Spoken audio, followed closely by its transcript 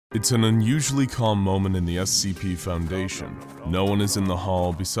It's an unusually calm moment in the SCP Foundation. No one is in the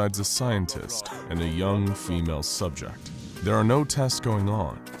hall besides a scientist and a young female subject. There are no tests going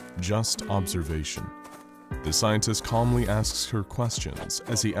on, just observation. The scientist calmly asks her questions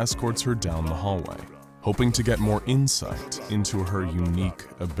as he escorts her down the hallway, hoping to get more insight into her unique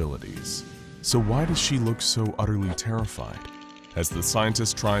abilities. So why does she look so utterly terrified? As the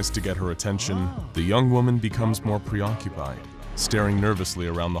scientist tries to get her attention, the young woman becomes more preoccupied, staring nervously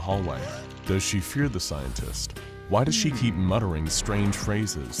around the hallway. Does she fear the scientist? Why does she keep muttering strange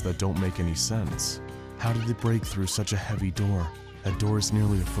phrases that don't make any sense? How did it break through such a heavy door? That door is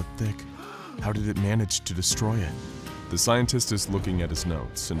nearly a foot thick. How did it manage to destroy it? The scientist is looking at his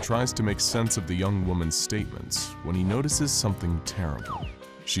notes and tries to make sense of the young woman's statements when he notices something terrible.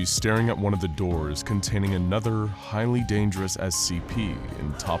 She's staring at one of the doors containing another highly dangerous SCP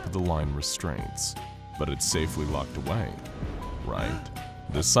in top-of-the-line restraints, but it's safely locked away. Right?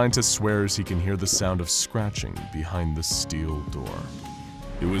 The scientist swears he can hear the sound of scratching behind the steel door.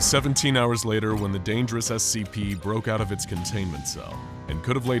 It was 17 hours later when the dangerous SCP broke out of its containment cell and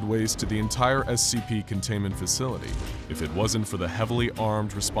could have laid waste to the entire SCP containment facility if it wasn't for the heavily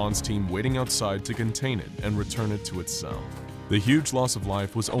armed response team waiting outside to contain it and return it to its cell. The huge loss of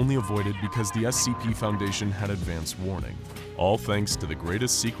life was only avoided because the SCP Foundation had advance warning, all thanks to the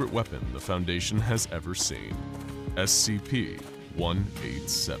greatest secret weapon the Foundation has ever seen.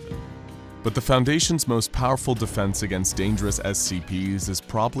 SCP-187. But the Foundation's most powerful defense against dangerous SCPs is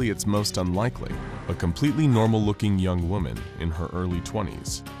probably its most unlikely, a completely normal-looking young woman in her early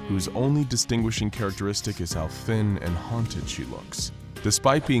 20s, whose only distinguishing characteristic is how thin and haunted she looks.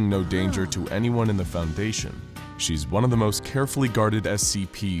 Despite being no danger to anyone in the Foundation, she's one of the most carefully guarded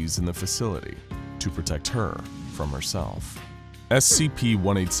SCPs in the facility, to protect her from herself.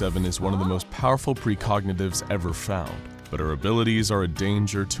 SCP-187 is one of the most powerful precognitives ever found, but her abilities are a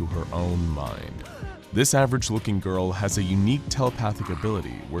danger to her own mind. This average-looking girl has a unique telepathic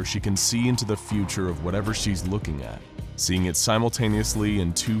ability where she can see into the future of whatever she's looking at, seeing it simultaneously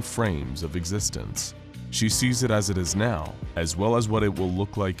in two frames of existence. She sees it as it is now, as well as what it will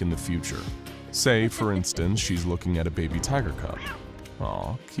look like in the future. Say, for instance, she's looking at a baby tiger cub.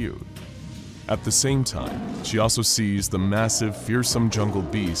 Aw, cute. At the same time, she also sees the massive, fearsome jungle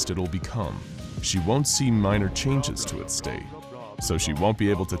beast it'll become. She won't see minor changes to its state, so she won't be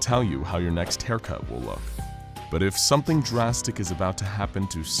able to tell you how your next haircut will look. But if something drastic is about to happen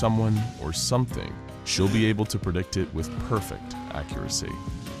to someone or something, she'll be able to predict it with perfect accuracy.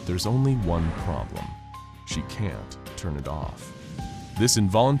 There's only one problem. She can't turn it off. This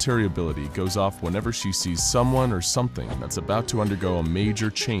involuntary ability goes off whenever she sees someone or something that's about to undergo a major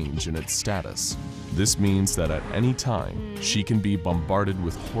change in its status. This means that at any time, she can be bombarded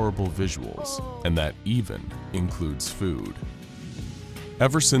with horrible visuals, and that even includes food.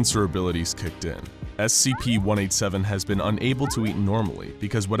 Ever since her abilities kicked in, SCP-187 has been unable to eat normally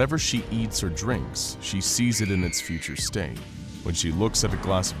because whatever she eats or drinks, she sees it in its future state. When she looks at a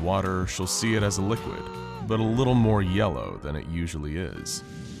glass of water, she'll see it as a liquid, but a little more yellow than it usually is.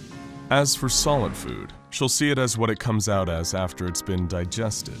 As for solid food, she'll see it as what it comes out as after it's been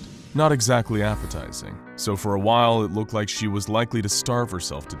digested. Not exactly appetizing, so for a while it looked like she was likely to starve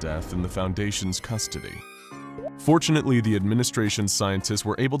herself to death in the Foundation's custody. Fortunately, the administration scientists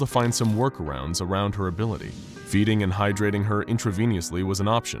were able to find some workarounds around her ability. Feeding and hydrating her intravenously was an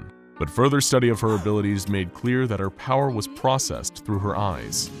option, but further study of her abilities made clear that her power was processed through her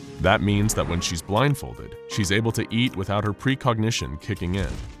eyes. That means that when she's blindfolded, she's able to eat without her precognition kicking in.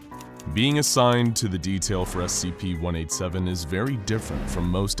 Being assigned to the detail for SCP-187 is very different from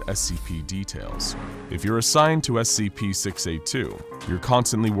most SCP details. If you're assigned to SCP-682, you're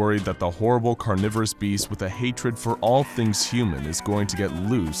constantly worried that the horrible carnivorous beast with a hatred for all things human is going to get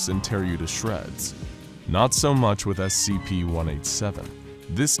loose and tear you to shreds. Not so much with SCP-187.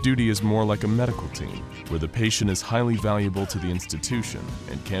 This duty is more like a medical team, where the patient is highly valuable to the institution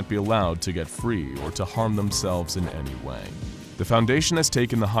and can't be allowed to get free or to harm themselves in any way. The Foundation has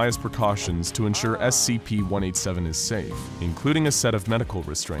taken the highest precautions to ensure SCP-187 is safe, including a set of medical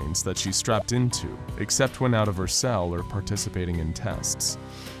restraints that she's strapped into, except when out of her cell or participating in tests.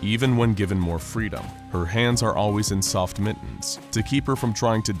 Even when given more freedom, her hands are always in soft mittens, to keep her from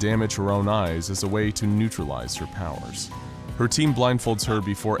trying to damage her own eyes as a way to neutralize her powers. Her team blindfolds her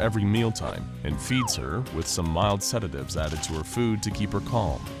before every mealtime and feeds her with some mild sedatives added to her food to keep her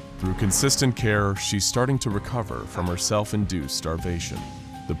calm. Through consistent care, she's starting to recover from her self-induced starvation.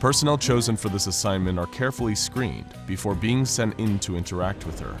 The personnel chosen for this assignment are carefully screened before being sent in to interact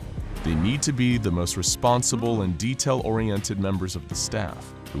with her. They need to be the most responsible and detail-oriented members of the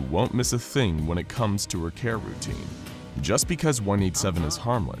staff, who won't miss a thing when it comes to her care routine. Just because 187 is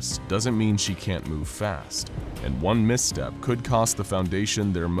harmless doesn't mean she can't move fast, and one misstep could cost the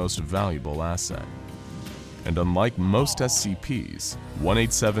Foundation their most valuable asset. And unlike most SCPs,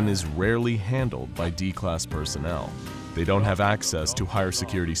 187 is rarely handled by D-Class personnel. They don't have access to higher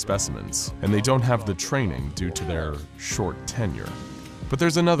security specimens, and they don't have the training due to their short tenure. But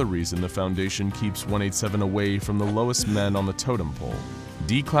there's another reason the Foundation keeps 187 away from the lowest men on the totem pole.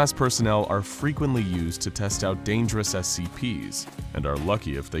 D-Class personnel are frequently used to test out dangerous SCPs, and are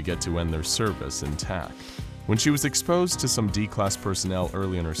lucky if they get to end their service intact. When she was exposed to some D-Class personnel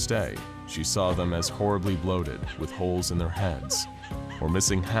early in her stay, she saw them as horribly bloated, with holes in their heads, or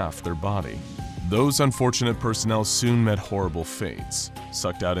missing half their body. Those unfortunate personnel soon met horrible fates,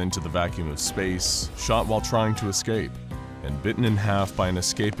 sucked out into the vacuum of space, shot while trying to escape, and bitten in half by an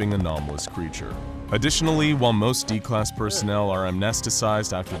escaping anomalous creature. Additionally, while most D-Class personnel are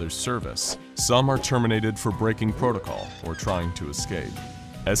amnesticized after their service, some are terminated for breaking protocol or trying to escape.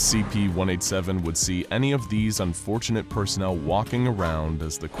 SCP-187 would see any of these unfortunate personnel walking around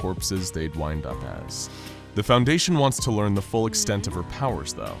as the corpses they'd wind up as. The Foundation wants to learn the full extent of her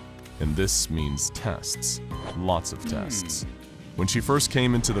powers though, and this means tests. Lots of tests. When she first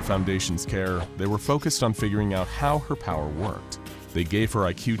came into the Foundation's care, they were focused on figuring out how her power worked. They gave her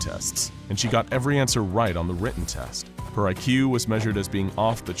IQ tests, and she got every answer right on the written test. Her IQ was measured as being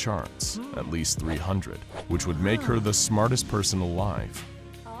off the charts, at least 300, which would make her the smartest person alive.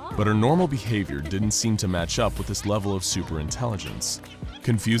 But her normal behavior didn't seem to match up with this level of superintelligence.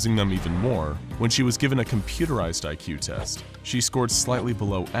 Confusing them even more, when she was given a computerized IQ test, she scored slightly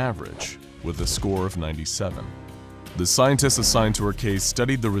below average, with a score of 97. The scientists assigned to her case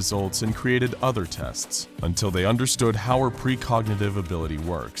studied the results and created other tests until they understood how her precognitive ability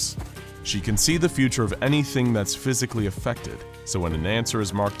works. She can see the future of anything that's physically affected, so when an answer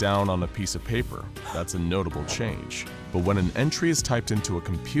is marked down on a piece of paper, that's a notable change. But when an entry is typed into a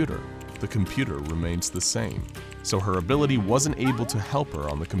computer, the computer remains the same. So her ability wasn't able to help her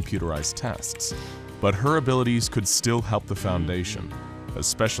on the computerized tests. But her abilities could still help the Foundation,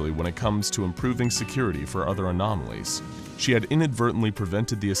 especially when it comes to improving security for other anomalies. She had inadvertently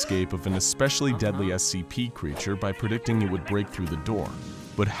prevented the escape of an especially deadly SCP creature by predicting it would break through the door.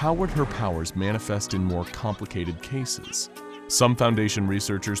 But how would her powers manifest in more complicated cases? Some Foundation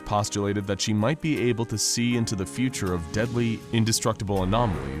researchers postulated that she might be able to see into the future of deadly, indestructible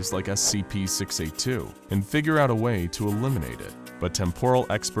anomalies like SCP-682 and figure out a way to eliminate it. But temporal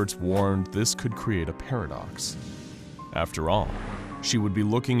experts warned this could create a paradox. After all, she would be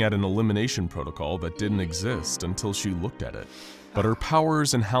looking at an elimination protocol that didn't exist until she looked at it. But her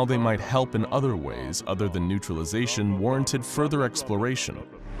powers and how they might help in other ways other than neutralization warranted further exploration,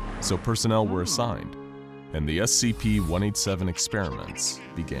 so personnel were assigned, and the SCP-187 experiments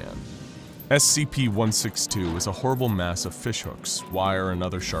began. SCP-162 is a horrible mass of fishhooks, wire, and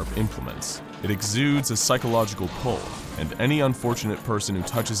other sharp implements. It exudes a psychological pull, and any unfortunate person who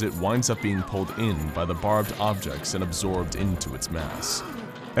touches it winds up being pulled in by the barbed objects and absorbed into its mass.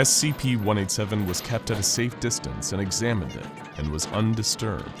 SCP-187 was kept at a safe distance and examined it, and was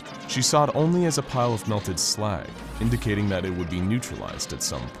undisturbed. She saw it only as a pile of melted slag, indicating that it would be neutralized at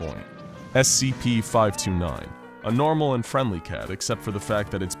some point. SCP-529, a normal and friendly cat except for the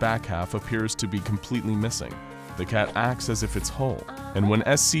fact that its back half appears to be completely missing. The cat acts as if it's whole, and when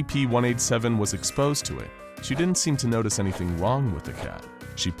SCP-187 was exposed to it, she didn't seem to notice anything wrong with the cat.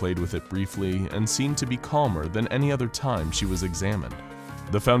 She played with it briefly and seemed to be calmer than any other time she was examined.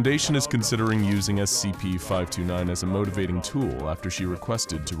 The Foundation is considering using SCP-529 as a motivating tool after she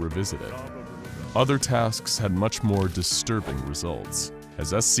requested to revisit it. Other tasks had much more disturbing results,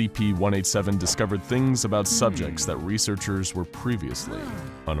 as SCP-187 discovered things about subjects that researchers were previously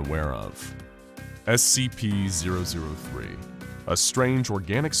unaware of. SCP-003, a strange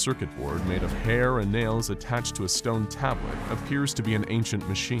organic circuit board made of hair and nails attached to a stone tablet, appears to be an ancient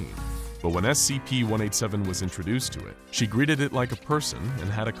machine. But when SCP-187 was introduced to it, she greeted it like a person and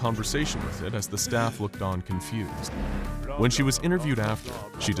had a conversation with it as the staff looked on confused. When she was interviewed after,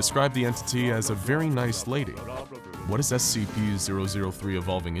 she described the entity as a very nice lady. What is SCP-003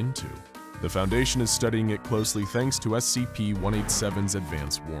 evolving into? The Foundation is studying it closely thanks to SCP-187's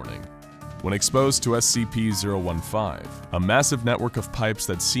advance warning. When exposed to SCP-015, a massive network of pipes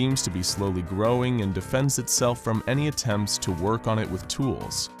that seems to be slowly growing and defends itself from any attempts to work on it with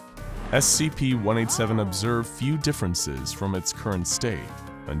tools, SCP-187 observed few differences from its current state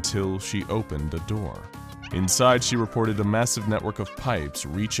until she opened a door. Inside, she reported a massive network of pipes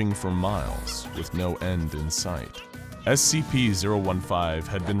reaching for miles, with no end in sight. SCP-015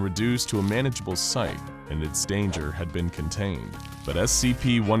 had been reduced to a manageable site and its danger had been contained. But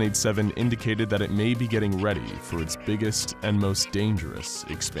SCP-187 indicated that it may be getting ready for its biggest and most dangerous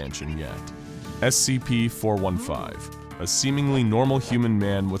expansion yet. SCP-415, a seemingly normal human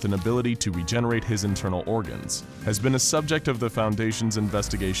man with an ability to regenerate his internal organs, has been a subject of the Foundation's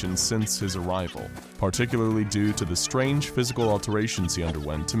investigation since his arrival, particularly due to the strange physical alterations he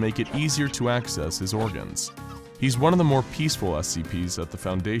underwent to make it easier to access his organs. He's one of the more peaceful SCPs at the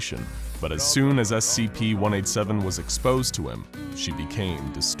Foundation, but as soon as SCP-187 was exposed to him, she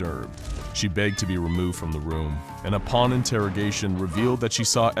became disturbed. She begged to be removed from the room, and upon interrogation revealed that she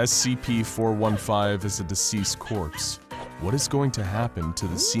saw SCP-415 as a deceased corpse. What is going to happen to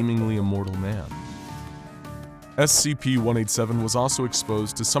the seemingly immortal man? SCP-187 was also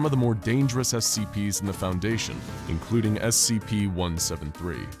exposed to some of the more dangerous SCPs in the Foundation, including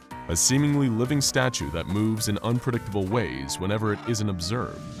SCP-173, a seemingly living statue that moves in unpredictable ways whenever it isn't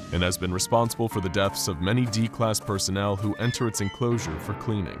observed, and has been responsible for the deaths of many D-Class personnel who enter its enclosure for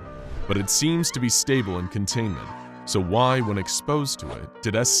cleaning. But it seems to be stable in containment, so why, when exposed to it,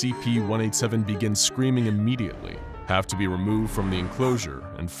 did SCP-187 begin screaming immediately, have to be removed from the enclosure,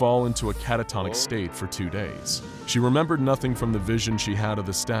 and fall into a catatonic state for 2 days? She remembered nothing from the vision she had of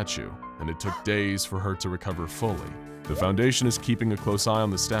the statue, and it took days for her to recover fully. The Foundation is keeping a close eye on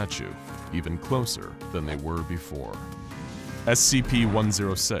the statue, even closer than they were before.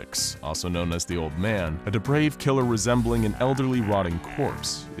 SCP-106, also known as the Old Man, a depraved killer resembling an elderly rotting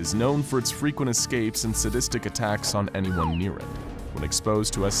corpse, is known for its frequent escapes and sadistic attacks on anyone near it. When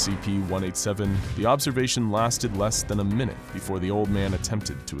exposed to SCP-187, the observation lasted less than a minute before the Old Man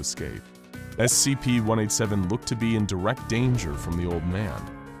attempted to escape. SCP-187 looked to be in direct danger from the Old Man,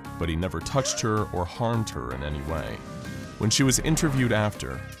 but he never touched her or harmed her in any way. When she was interviewed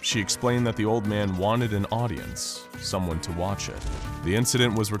after, she explained that the Old Man wanted an audience, someone to watch it. The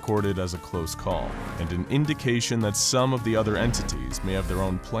incident was recorded as a close call, and an indication that some of the other entities may have their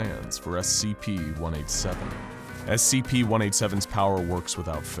own plans for SCP-187. SCP-187's power works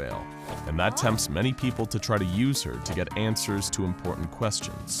without fail, and that tempts many people to try to use her to get answers to important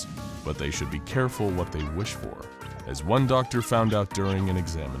questions. But they should be careful what they wish for, as one doctor found out during an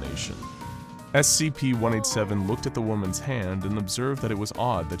examination. SCP-187 looked at the woman's hand and observed that it was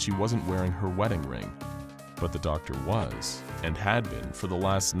odd that she wasn't wearing her wedding ring. But the doctor was, and had been for the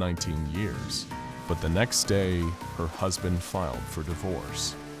last 19 years. But the next day, her husband filed for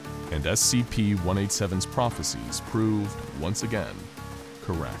divorce. And SCP-187's prophecies proved, once again,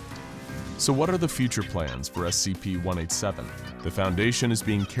 correct. So what are the future plans for SCP-187? The Foundation is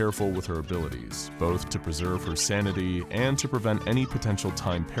being careful with her abilities, both to preserve her sanity and to prevent any potential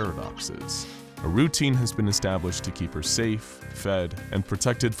time paradoxes. A routine has been established to keep her safe, fed, and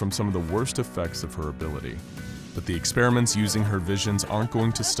protected from some of the worst effects of her ability. But the experiments using her visions aren't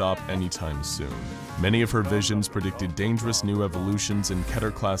going to stop anytime soon. Many of her visions predicted dangerous new evolutions in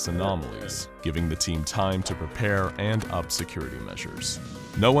Keter-class anomalies, giving the team time to prepare and up security measures.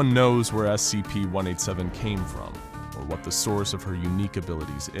 No one knows where SCP-187 came from, or what the source of her unique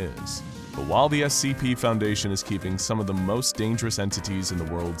abilities is. But while the SCP Foundation is keeping some of the most dangerous entities in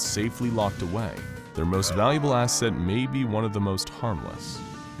the world safely locked away, their most valuable asset may be one of the most harmless.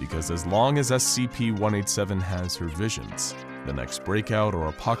 Because as long as SCP-187 has her visions, the next breakout or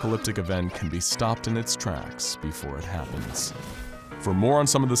apocalyptic event can be stopped in its tracks before it happens. For more on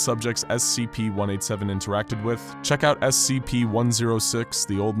some of the subjects SCP-187 interacted with, check out SCP-106,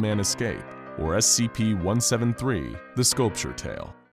 The Old Man Escape, or SCP-173, The Sculpture Tale.